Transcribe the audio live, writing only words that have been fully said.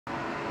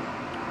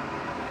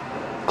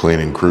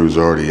Cleaning crew's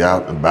already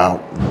out and about,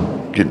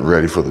 getting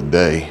ready for the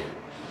day.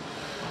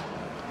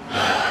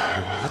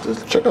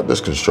 Let's check out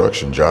this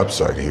construction job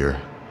site here.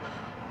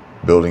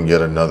 Building yet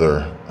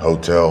another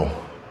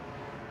hotel.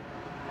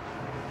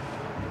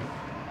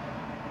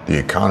 The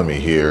economy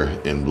here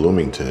in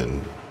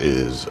Bloomington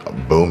is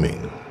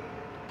booming.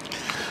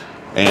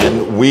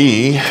 And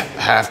we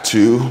have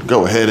to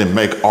go ahead and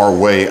make our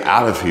way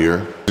out of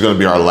here. It's gonna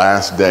be our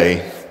last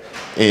day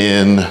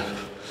in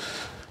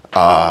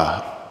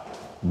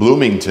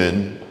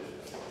Bloomington,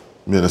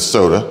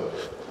 Minnesota,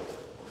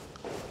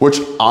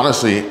 which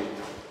honestly,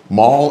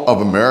 Mall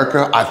of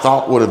America, I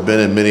thought would have been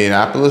in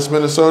Minneapolis,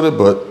 Minnesota,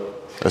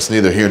 but that's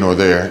neither here nor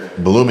there.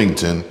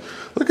 Bloomington,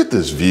 look at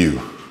this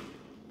view.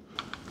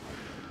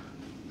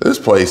 This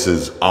place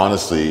is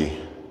honestly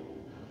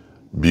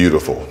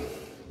beautiful,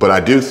 but I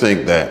do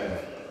think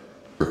that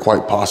we're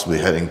quite possibly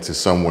heading to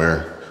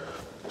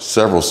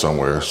several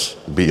somewheres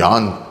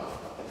beyond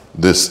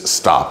this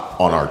stop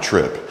on our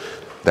trip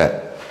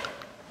that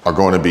are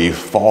going to be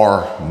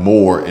far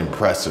more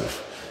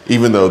impressive,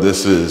 even though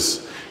this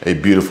is a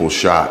beautiful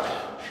shot.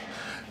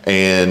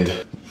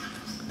 And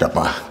got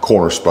my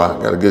corner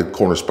spot, got a good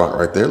corner spot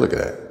right there. Look at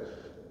that,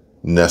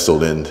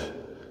 nestled in,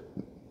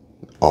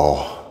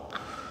 all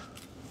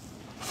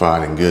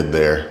fine and good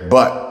there.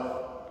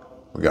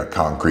 But we got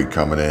concrete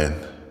coming in.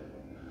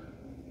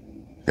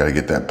 Got to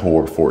get that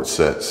poured before it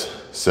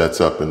sets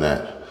up in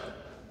that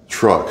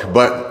truck.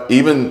 But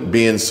even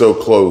being so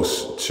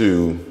close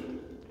to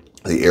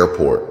the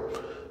airport,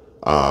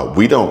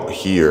 we don't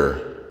hear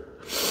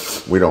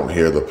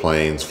the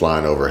planes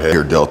flying overhead,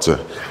 or Delta,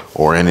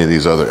 or any of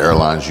these other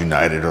airlines,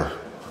 United or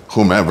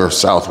whomever,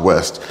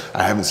 Southwest.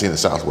 I haven't seen a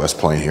Southwest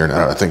plane here now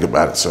that I think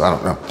about it, so I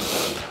don't know.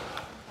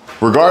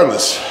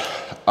 Regardless,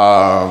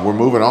 we're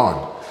moving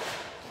on.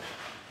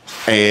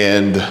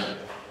 And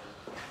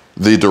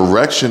the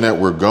direction that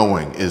we're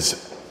going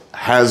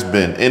has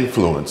been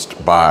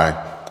influenced by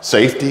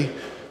safety.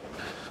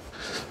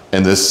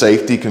 And this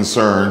safety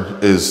concern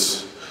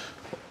is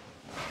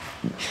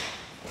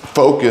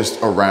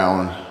focused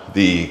around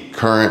the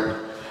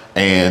current,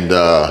 and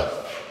I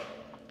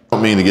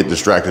don't mean to get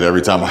distracted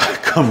every time I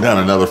come down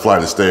another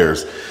flight of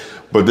stairs,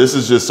 but this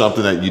is just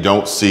something that you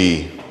don't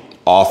see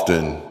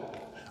often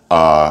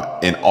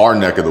in our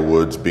neck of the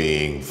woods,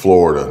 being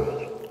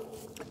Florida,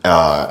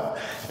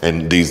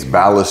 and these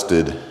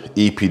ballasted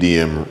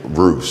EPDM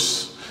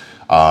roofs.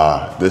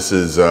 This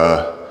is,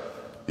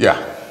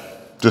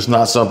 just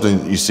not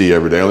something you see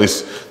every day, at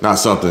least not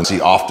something I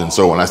see often.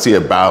 So when I see a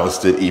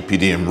ballasted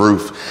EPDM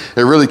roof,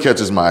 it really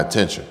catches my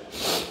attention.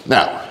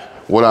 Now,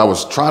 what I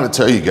was trying to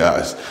tell you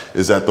guys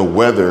is that the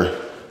weather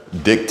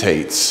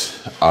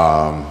dictates,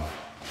 and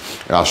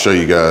I'll show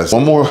you guys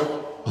one more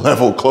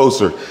level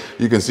closer.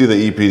 You can see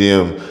the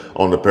EPDM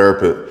on the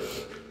parapet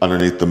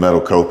underneath the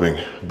metal coping,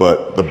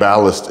 but the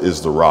ballast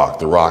is the rock.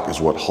 The rock is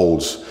what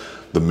holds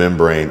the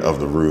membrane of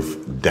the roof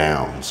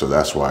down. So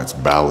that's why it's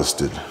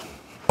ballasted.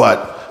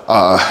 But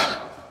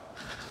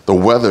the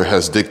weather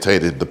has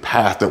dictated the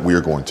path that we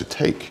are going to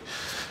take.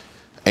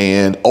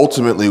 And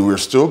ultimately, we're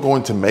still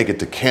going to make it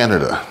to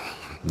Canada,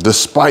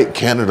 despite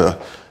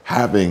Canada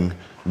having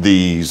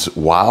these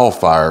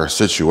wildfire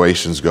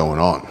situations going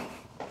on.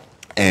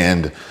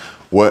 And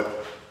what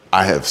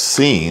I have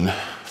seen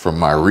from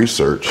my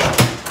research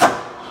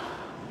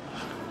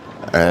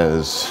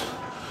as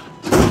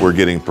we're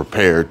getting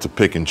prepared to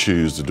pick and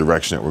choose the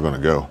direction that we're going to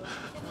go.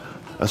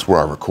 That's where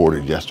I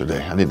recorded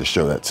yesterday. I need to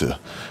show that to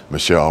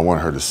Michelle. I want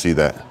her to see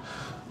that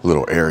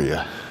little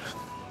area.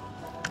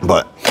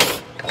 But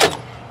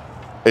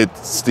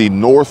it's the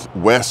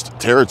Northwest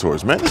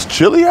Territories. Man, it's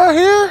chilly out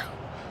here.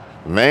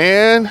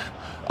 Man,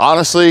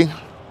 honestly,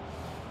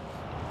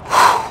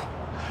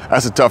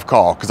 that's a tough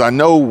call, because I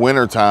know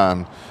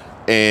wintertime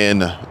in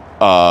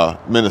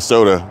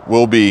Minnesota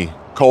will be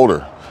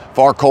colder,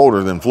 far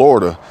colder than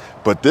Florida.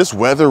 But this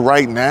weather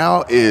right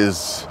now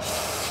is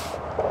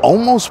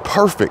almost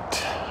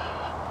perfect.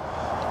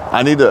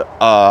 I need to,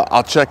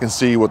 I'll check and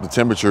see what the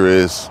temperature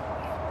is,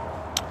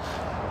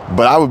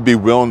 but I would be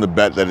willing to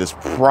bet that it's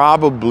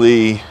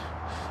probably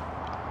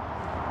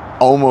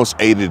almost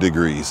 80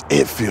 degrees.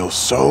 It feels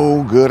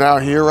so good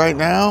out here right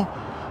now,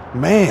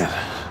 man.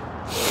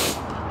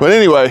 But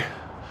anyway,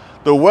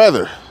 the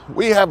weather,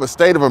 we have a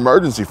state of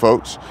emergency,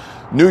 folks.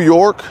 New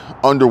York,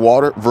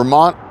 underwater.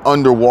 Vermont,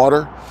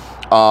 underwater.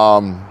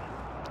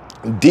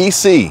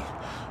 DC,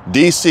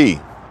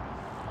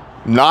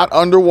 not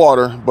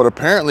underwater, but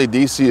apparently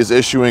DC is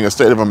issuing a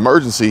state of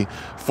emergency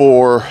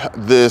for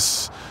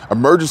this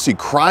emergency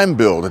crime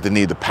bill that they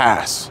need to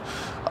pass.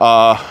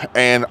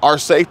 And our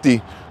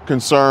safety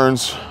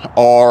concerns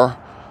are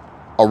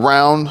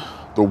around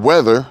the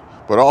weather,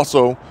 but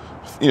also,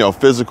 you know,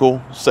 physical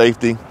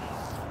safety.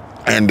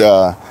 And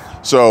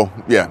so,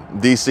 yeah,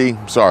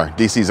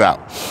 DC's out.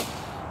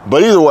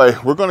 But either way,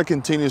 we're going to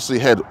continuously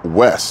head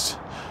west.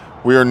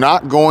 We are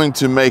not going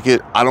to make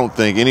it, I don't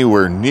think,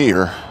 anywhere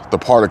near the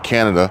part of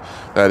Canada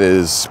that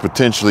is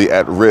potentially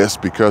at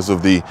risk because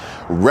of the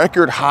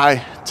record high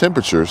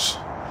temperatures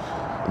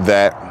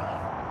that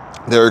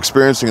they're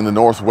experiencing in the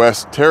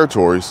Northwest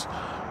Territories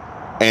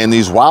and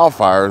these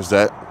wildfires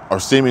that are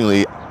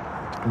seemingly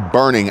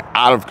burning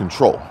out of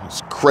control.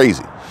 It's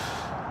crazy.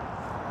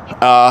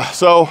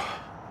 So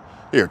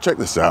here, check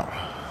this out.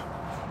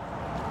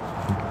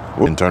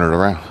 We can turn it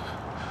around.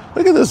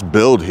 Look at this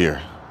build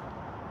here.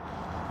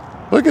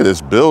 Look at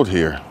this build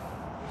here.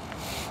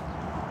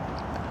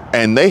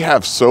 And they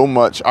have so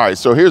much. All right,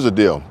 so here's the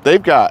deal.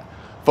 They've got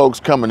folks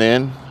coming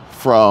in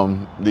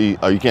from the,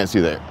 oh, you can't see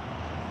that.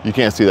 You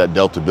can't see that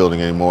Delta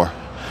building anymore.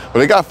 But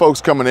they got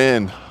folks coming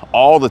in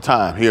all the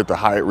time here at the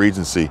Hyatt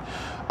Regency,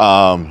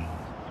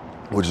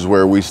 which is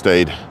where we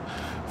stayed,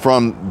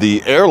 from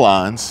the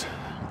airlines,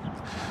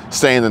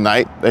 staying the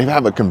night. They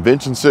have a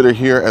convention center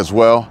here as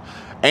well.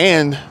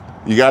 And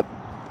you got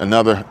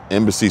another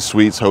Embassy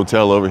Suites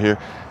hotel over here.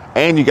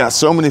 And you got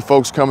so many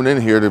folks coming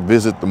in here to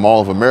visit the Mall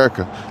of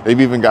America.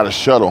 They've even got a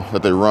shuttle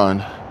that they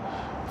run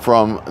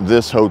from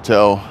this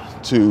hotel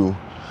to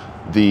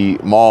the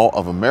Mall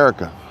of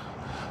America.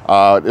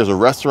 There's a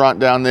restaurant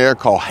down there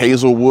called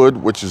Hazelwood,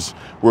 which is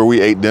where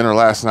we ate dinner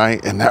last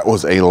night. And that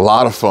was a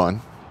lot of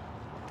fun.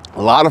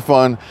 A lot of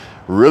fun,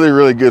 really,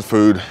 really good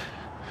food.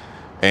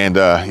 And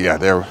yeah,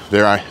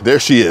 there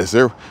she is.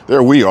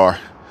 There we are,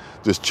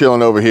 just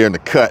chilling over here in the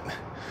cut.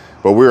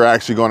 But we're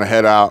actually going to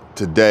head out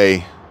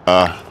today,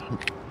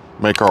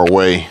 make our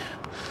way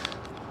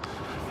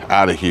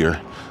out of here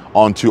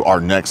onto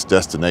our next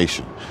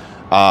destination.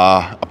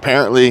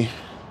 Apparently,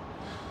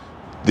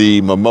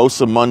 the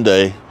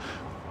Monday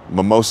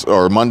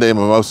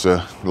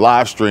Mimosa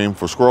live stream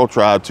for Squirrel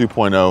Tribe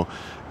 2.0,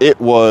 it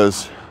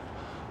was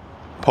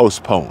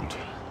postponed.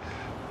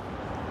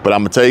 But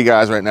I'm gonna tell you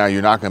guys right now,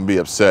 you're not gonna be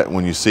upset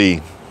when you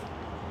see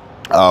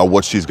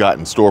what she's got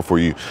in store for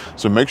you.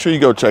 So make sure you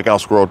go check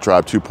out Squirrel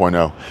Tribe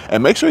 2.0,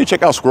 and make sure you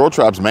check out Squirrel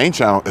Tribe's main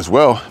channel as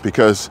well,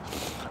 because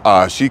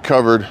she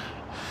covered,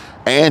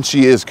 and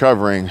she is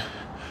covering,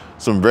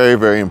 some very,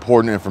 very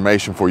important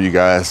information for you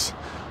guys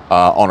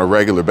on a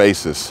regular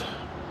basis.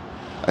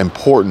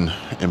 Important,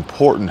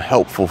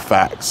 helpful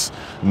facts,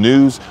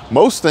 news,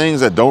 most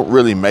things that don't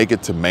really make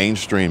it to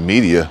mainstream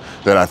media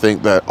that I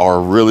think that are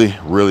really,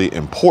 really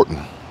important.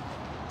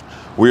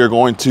 We are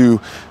going to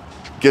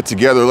get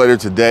together later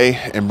today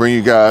and bring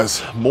you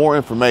guys more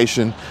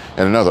information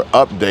and another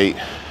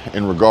update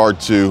in regard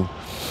to,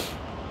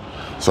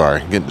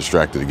 sorry, getting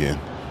distracted again,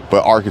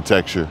 but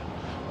architecture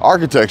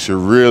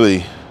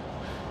really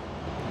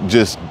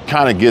just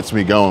kind of gets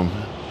me going.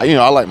 You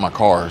know, I like my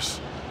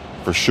cars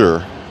for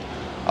sure.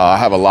 I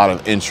have a lot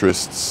of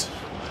interests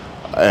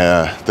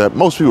that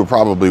most people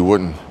probably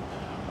wouldn't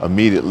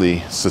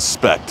immediately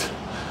suspect.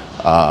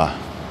 But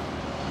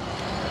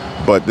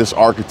this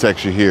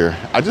architecture here,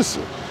 I just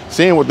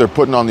seeing what they're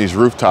putting on these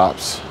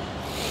rooftops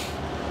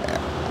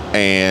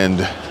and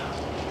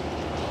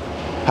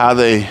how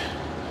they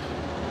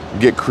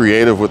get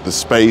creative with the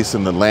space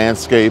and the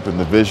landscape and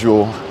the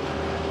visual.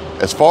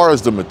 As far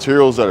as the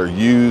materials that are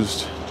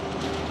used,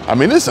 I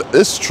mean,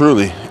 this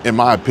truly, in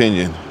my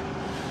opinion,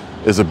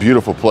 is a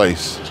beautiful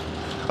place,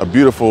 a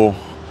beautiful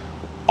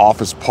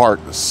office park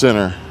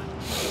center.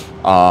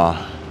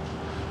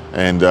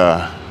 And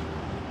I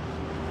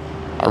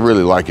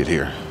really like it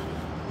here.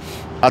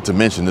 Not to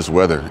mention this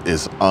weather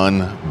is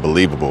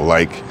unbelievable.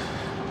 Like,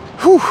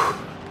 whew.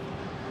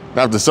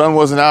 Now if the sun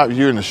wasn't out, if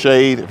you're in the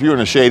shade, if you're in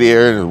a shady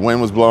area and the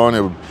wind was blowing,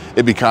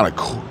 it'd be kind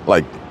of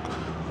like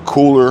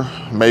cooler,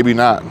 maybe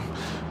not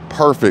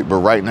perfect, but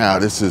right now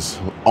this is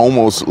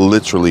almost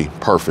literally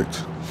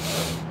perfect.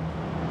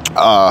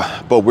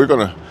 But we're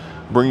gonna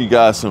bring you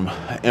guys some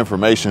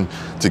information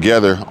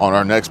together on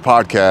our next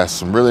podcast,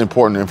 some really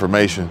important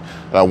information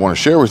that I want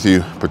to share with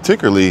you,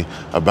 particularly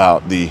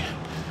about the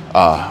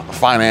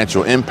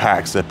financial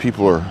impacts that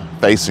people are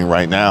facing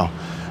right now,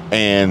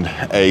 and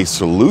a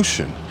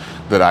solution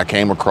that I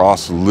came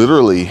across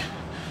literally,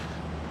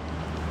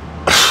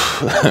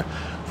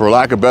 for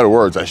lack of better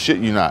words, I shit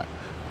you not,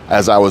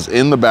 as I was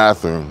in the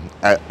bathroom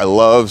at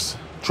Love's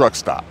truck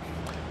stop.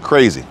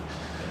 Crazy.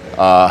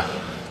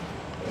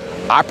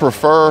 I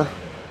prefer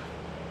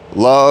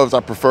Love's, I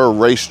prefer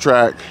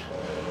Racetrack,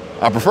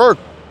 I prefer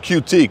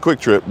QT, Quick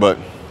Trip, but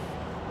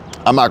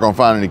I'm not gonna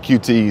find any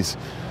QTs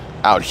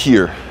out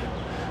here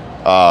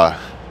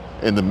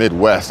in the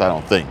Midwest, I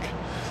don't think.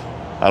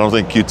 I don't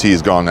think QT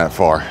has gone that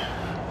far.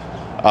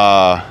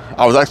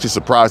 I was actually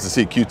surprised to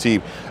see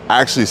QT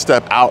actually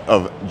step out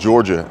of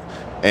Georgia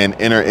and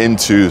enter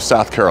into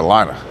South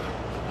Carolina.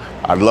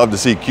 I'd love to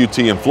see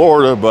QT in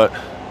Florida, but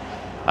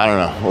I don't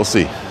know, we'll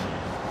see.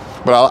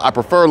 But I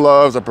prefer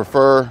Love's, I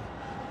prefer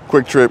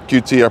Quick Trip,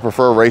 QT, I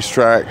prefer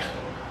Racetrack.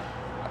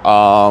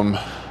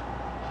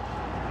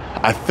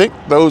 I think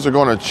those are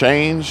gonna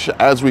change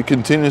as we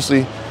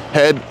continuously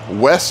head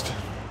west,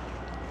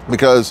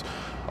 because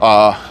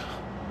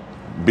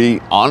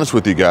be honest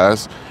with you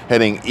guys,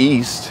 heading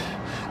east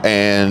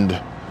and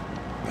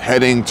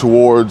heading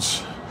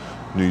towards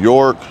New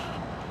York,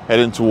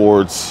 heading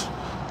towards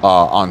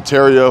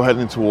Ontario,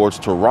 heading towards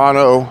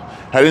Toronto,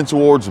 heading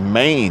towards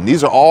Maine.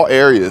 These are all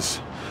areas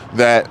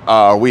that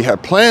we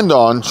had planned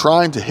on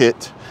trying to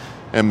hit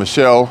and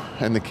Michelle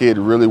and the kid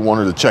really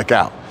wanted to check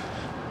out.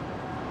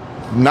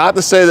 Not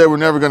to say that we're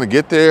never going to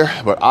get there,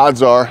 but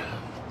odds are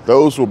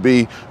those will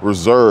be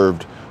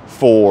reserved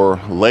for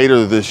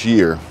later this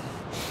year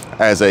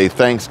as a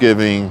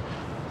Thanksgiving,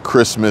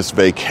 Christmas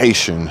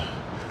vacation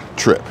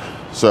trip.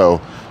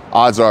 So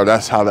odds are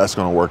that's how that's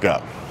going to work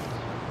out.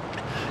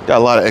 Got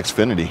a lot of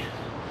Xfinity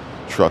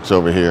trucks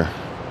over here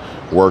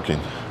working.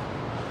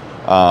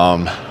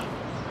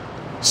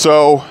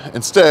 So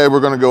instead, we're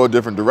going to go a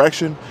different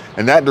direction,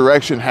 and that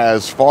direction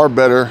has far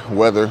better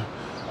weather,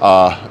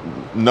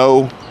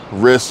 no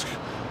risk,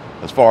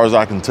 as far as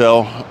I can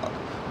tell,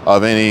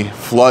 of any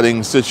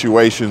flooding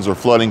situations or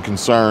flooding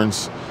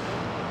concerns,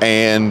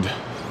 and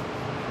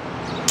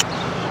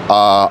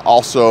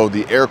also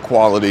the air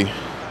quality.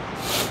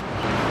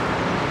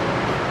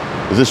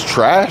 Is this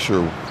trash,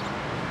 or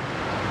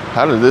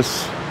how did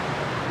this,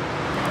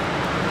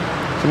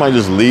 somebody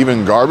just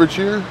leaving garbage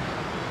here?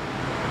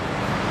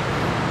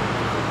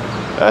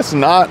 That's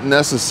not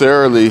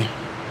necessarily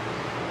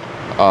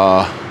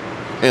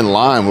in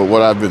line with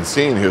what I've been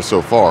seeing here so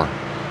far.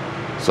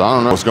 So I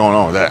don't know what's going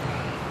on with that.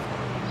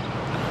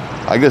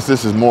 I guess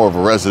this is more of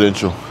a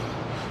residential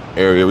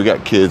area. We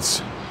got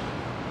kids'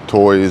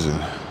 toys and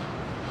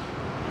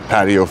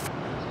patio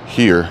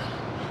here.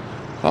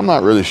 I'm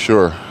not really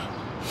sure.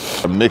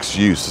 A mixed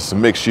use, it's a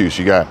mixed use.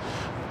 You got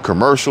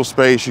commercial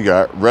space, you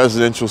got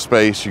residential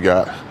space, you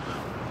got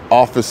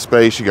office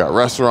space, you got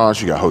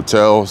restaurants, you got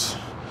hotels,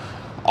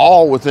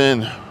 all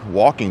within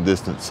walking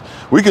distance.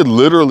 We could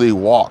literally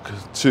walk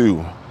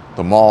to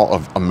the Mall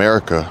of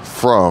America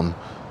from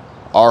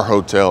our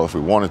hotel if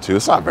we wanted to.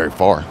 It's not very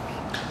far.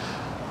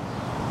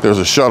 There's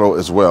a shuttle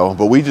as well,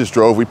 but we just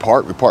drove, we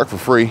parked for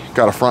free,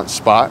 got a front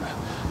spot.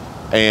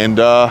 And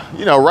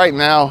you know, right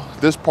now,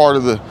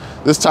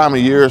 this time of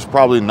year is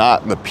probably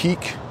not the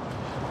peak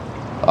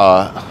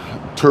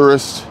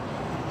tourist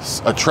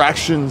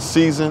attraction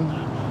season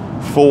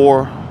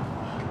for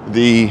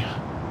the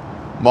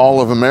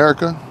Mall of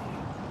America.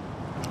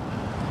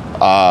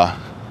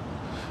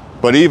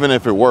 But even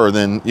if it were,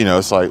 then, you know,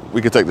 it's like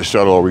we could take the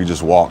shuttle or we could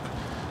just walk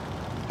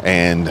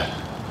and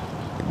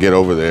get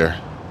over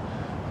there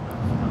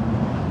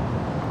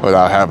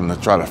without having to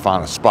try to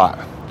find a spot.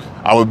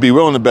 I would be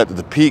willing to bet that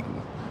the peak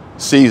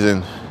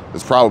season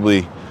is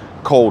probably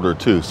colder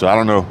too. So I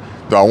don't know,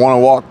 do I want to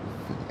walk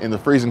in the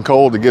freezing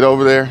cold to get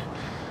over there?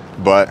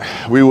 But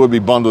we would be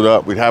bundled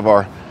up. We'd have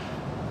our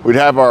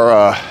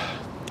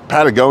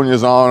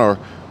Patagonias on,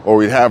 or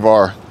we'd have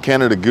our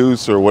Canada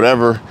Goose or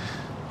whatever,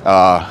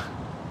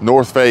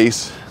 North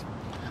Face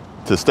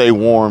to stay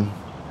warm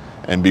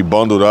and be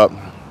bundled up.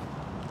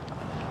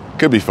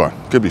 Could be fun,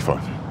 could be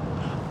fun.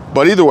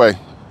 But either way,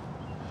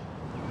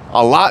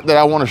 a lot that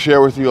I want to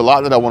share with you, a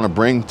lot that I want to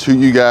bring to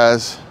you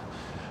guys,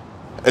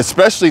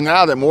 especially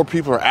now that more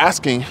people are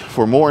asking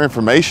for more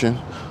information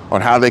on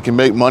how they can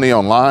make money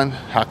online,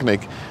 how can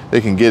they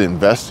can get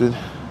invested.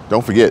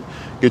 Don't forget,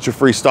 get your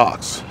free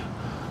stocks.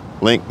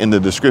 Link in the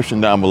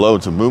description down below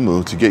to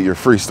Moomoo to get your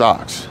free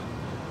stocks.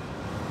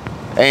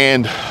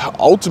 And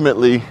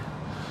ultimately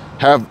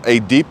have a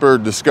deeper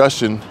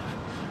discussion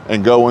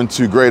and go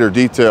into greater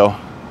detail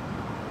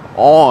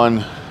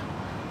on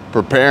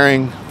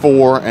preparing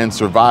for and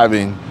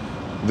surviving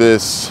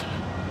this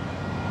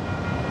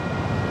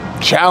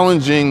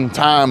challenging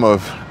time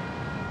of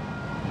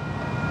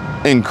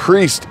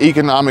increased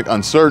economic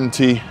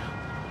uncertainty,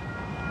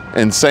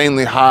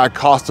 insanely high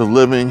cost of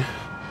living,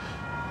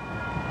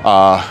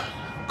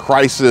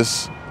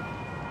 crisis.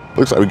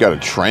 Looks like we got a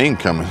train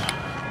coming,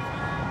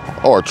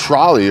 or a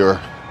trolley, or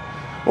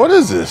what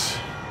is this?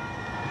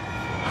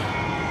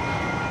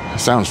 It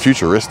sounds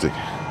futuristic.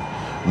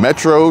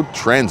 Metro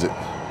Transit.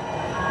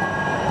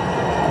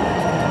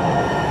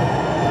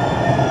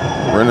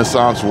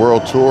 Renaissance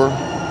World Tour.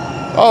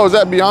 Oh, is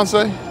that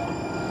Beyonce?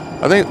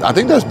 I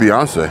think that's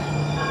Beyonce.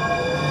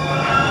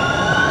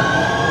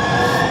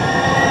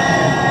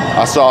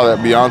 I saw that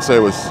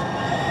Beyonce was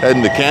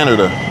heading to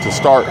Canada to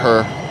start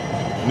her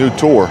new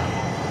tour.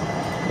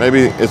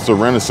 Maybe it's the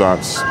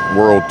Renaissance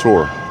World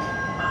Tour.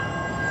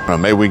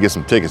 Maybe we get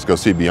some tickets, go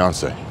see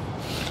Beyonce.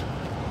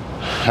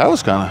 That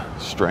was kind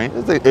of strange.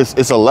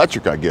 It's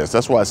electric, I guess.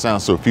 That's why it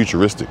sounds so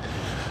futuristic.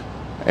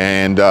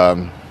 And,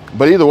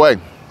 but either way,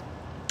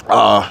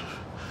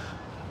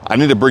 I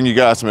need to bring you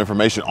guys some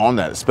information on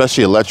that,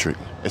 especially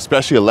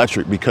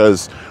electric,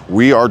 because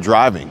we are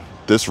driving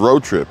this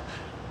road trip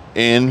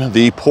in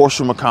the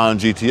Porsche Macan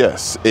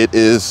GTS. It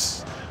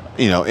is,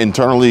 you know,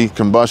 internally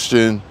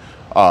combustion,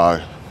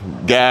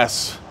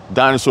 gas,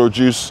 dinosaur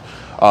juice,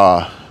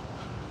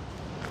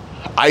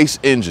 ICE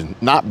engine,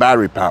 not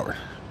battery powered.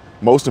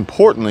 Most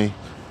importantly,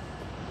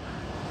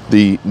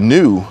 the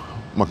new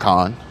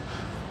Macan,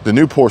 the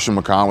new Porsche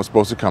Macan was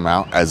supposed to come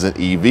out as an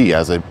EV,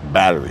 as a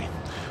battery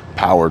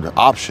powered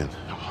option.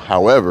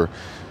 However,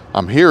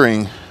 I'm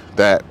hearing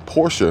that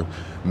Porsche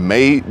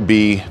may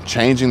be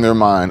changing their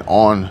mind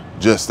on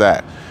just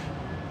that.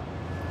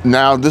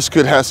 Now, this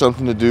could have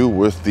something to do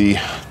with the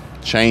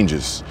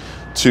changes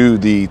to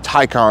the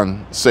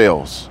Taycan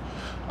sales,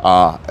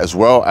 as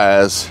well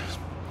as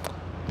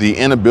the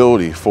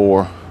inability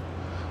for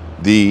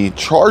the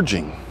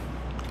charging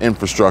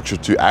infrastructure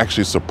to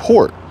actually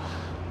support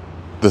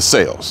the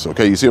sales.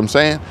 Okay, you see what I'm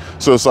saying?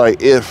 So it's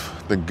like if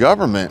the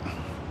government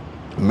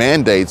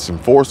mandates and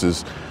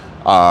forces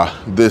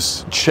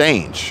this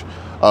change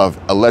of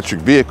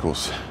electric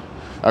vehicles,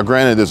 now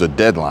granted there's a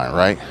deadline,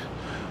 right?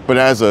 But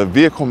as a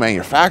vehicle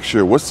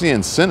manufacturer, what's the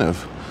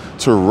incentive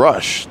to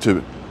rush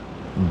to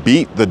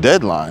beat the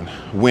deadline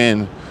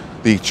when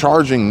the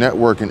charging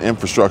network and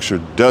infrastructure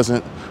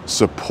doesn't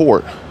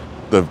support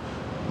the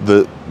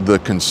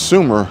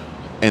consumer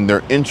and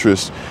their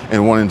interest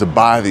in wanting to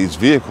buy these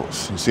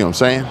vehicles? You see what I'm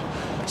saying?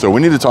 So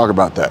we need to talk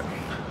about that,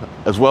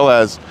 as well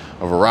as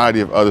a variety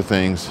of other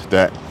things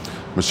that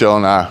Michelle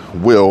and I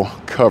will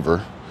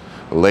cover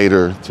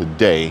later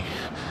today.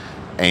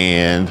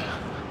 And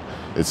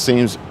it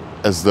sees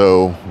as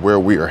though where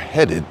we are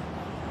headed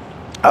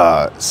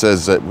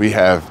says that we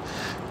have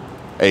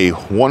a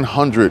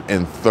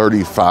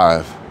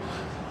 135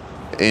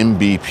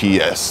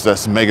 Mbps,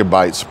 that's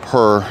megabytes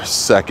per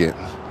second,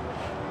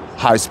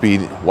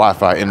 high-speed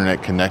Wi-Fi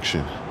internet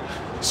connection.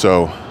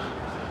 So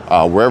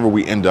wherever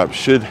we end up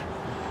should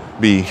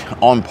be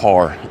on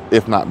par,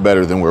 if not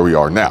better than where we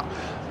are now.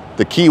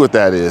 The key with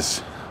that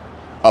is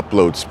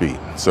upload speed.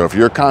 So if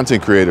you're a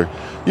content creator,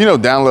 you know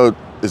download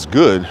is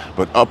good,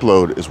 but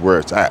upload is where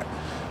it's at.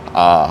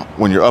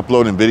 When you're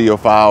uploading video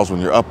files, when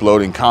you're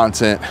uploading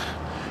content,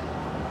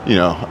 you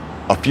know,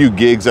 a few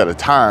gigs at a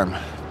time,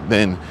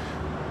 then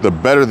the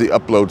better the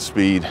upload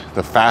speed,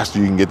 the faster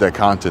you can get that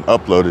content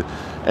uploaded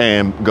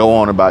and go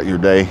on about your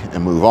day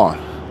and move on.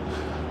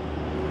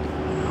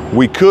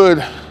 We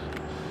could,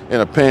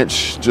 in a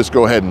pinch, just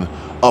go ahead and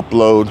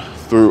upload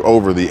through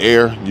over the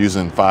air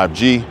using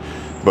 5G,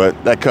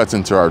 but that cuts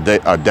into our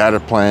data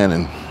plan,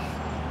 and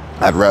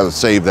I'd rather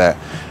save that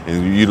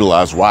and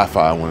utilize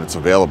Wi-Fi when it's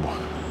available.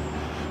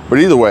 But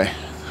either way,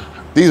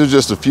 these are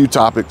just a few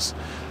topics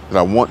that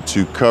I want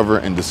to cover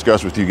and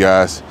discuss with you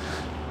guys.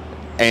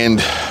 And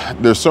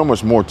there's so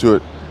much more to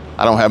it.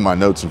 I don't have my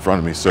notes in front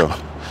of me, so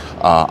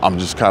I'm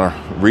just kind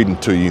of reading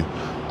to you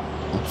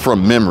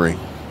from memory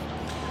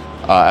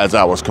as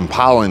I was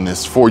compiling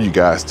this for you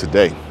guys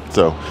today.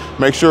 So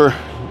make sure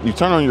you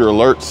turn on your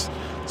alerts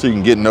so you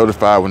can get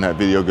notified when that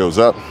video goes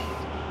up.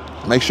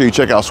 Make sure you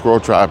check out Squirrel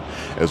Tribe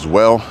as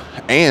well.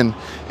 And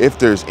if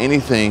there's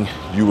anything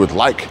you would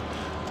like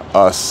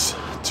us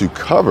to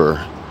cover,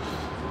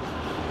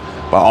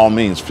 by all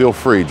means, feel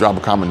free, drop a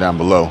comment down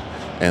below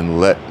and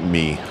let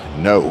me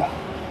know.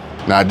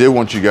 Now, I did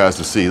want you guys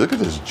to see, look at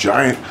this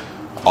giant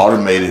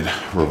automated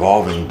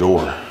revolving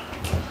door.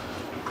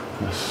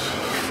 That's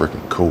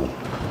freaking cool.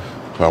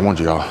 But I want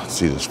y'all to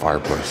see this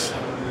fireplace.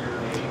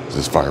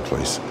 This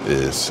fireplace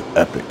is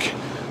epic.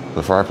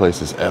 The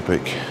fireplace is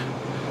epic.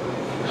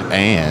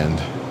 And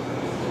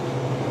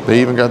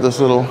they even got this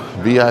little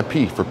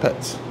VIP for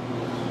pets.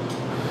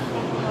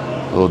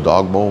 Little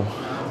dog bowl.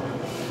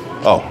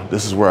 Oh,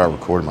 this is where I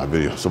recorded my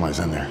video. Somebody's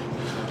in there.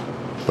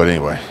 But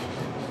anyway,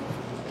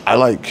 I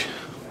like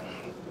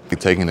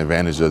taking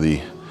advantage of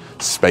the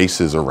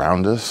spaces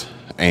around us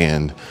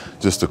and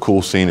just the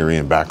cool scenery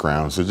and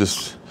backgrounds. It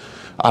just,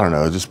 I don't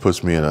know, it just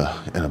puts me in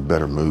a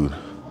better mood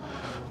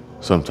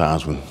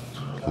sometimes when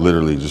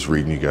literally just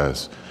reading you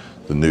guys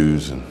the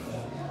news and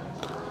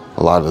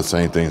a lot of the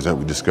same things that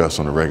we discuss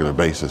on a regular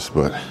basis.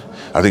 But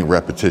I think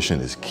repetition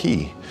is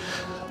key.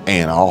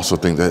 And I also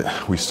think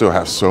that we still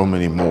have so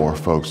many more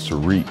folks to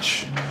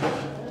reach,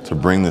 to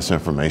bring this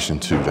information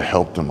to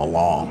help them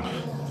along.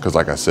 Because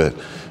like I said,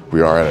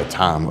 we are at a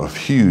time of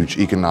huge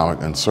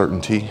economic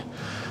uncertainty,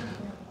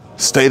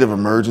 state of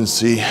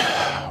emergency,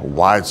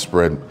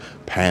 widespread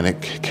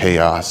panic,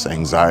 chaos,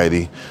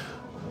 anxiety,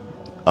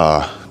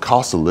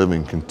 cost of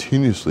living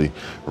continuously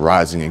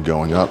rising and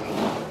going up.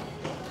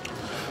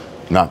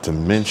 Not to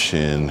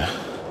mention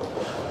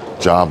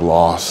job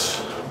loss.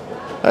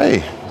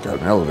 Hey, got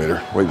an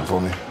elevator waiting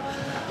for me.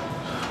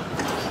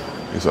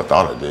 At least I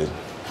thought I did.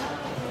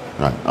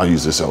 All right, I'll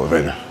use this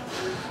elevator.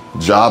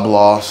 Job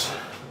loss.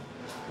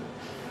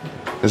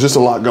 There's just a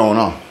lot going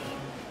on.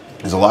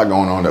 There's a lot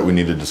going on that we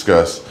need to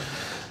discuss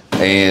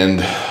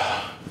and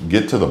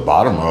get to the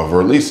bottom of,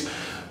 or at least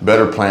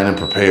better plan and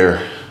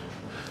prepare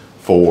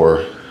for.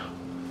 I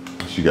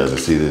want you guys to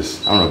see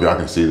this. I don't know if y'all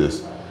can see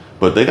this,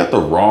 but they got the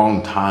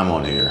wrong time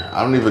on here.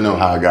 I don't even know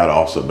how I got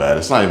off so bad.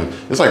 It's not even,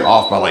 it's like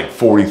off by like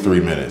 43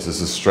 minutes. It's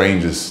the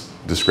strangest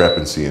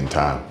discrepancy in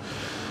time.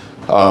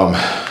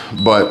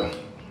 But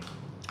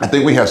I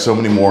think we have so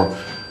many more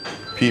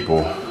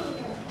people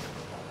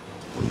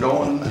We're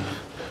going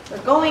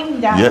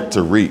down. Yet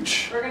to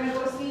reach. We're gonna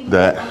go see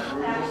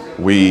that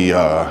we,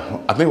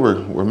 I think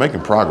we're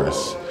making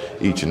progress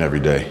each and every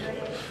day,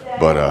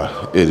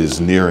 but it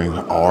is nearing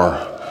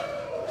our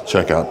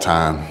checkout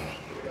time.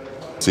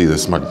 See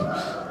this, my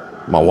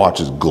watch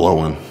is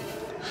glowing.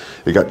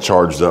 It got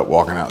charged up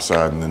walking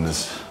outside and then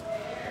this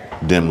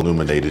dim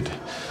illuminated.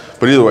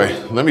 But either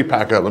way, let me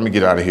pack up, let me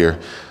get out of here.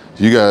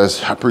 You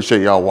guys, I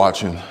appreciate y'all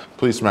watching.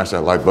 Please smash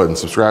that like button,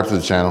 subscribe to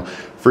the channel.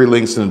 Free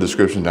links in the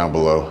description down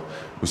below.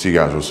 We'll see you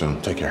guys real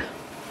soon. Take care.